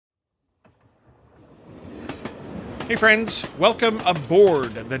Hey friends, welcome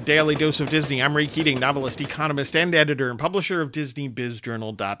aboard the Daily Dose of Disney. I'm Ray Keating, novelist, economist, and editor and publisher of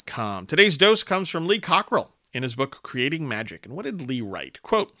DisneyBizJournal.com. Today's dose comes from Lee Cockrell in his book, Creating Magic. And what did Lee write?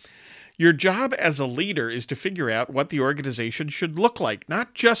 Quote, "Your job as a leader is to figure out what the organization should look like,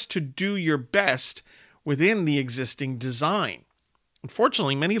 not just to do your best within the existing design.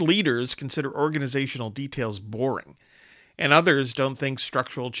 Unfortunately, many leaders consider organizational details boring, and others don't think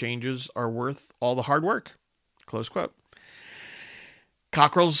structural changes are worth all the hard work." Close quote.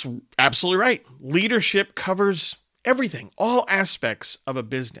 Cockrell's absolutely right. Leadership covers everything, all aspects of a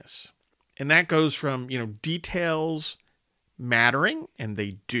business. And that goes from, details mattering, and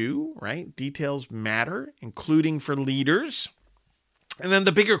they do, right? Details matter, including for leaders. And then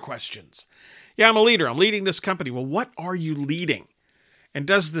the bigger questions. Yeah, I'm a leader. I'm leading this company. Well, what are you leading? And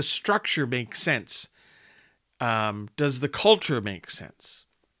does the structure make sense? Does the culture make sense?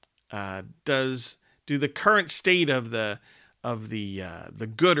 Do the current state of the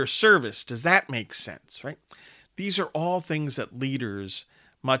good or service, does that make sense, right? These are all things that leaders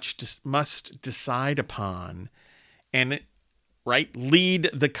must decide upon and, lead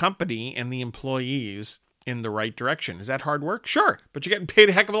the company and the employees in the right direction. Is that hard work? Sure, but you're getting paid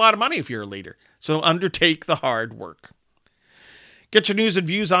a heck of a lot of money if you're a leader. So undertake the hard work. Get your news and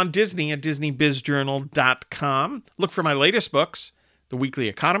views on Disney at DisneyBizJournal.com. Look for my latest books, The Weekly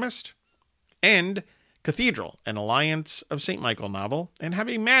Economist and Cathedral, an Alliance of St. Michael novel, and have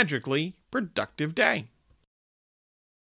a magically productive day.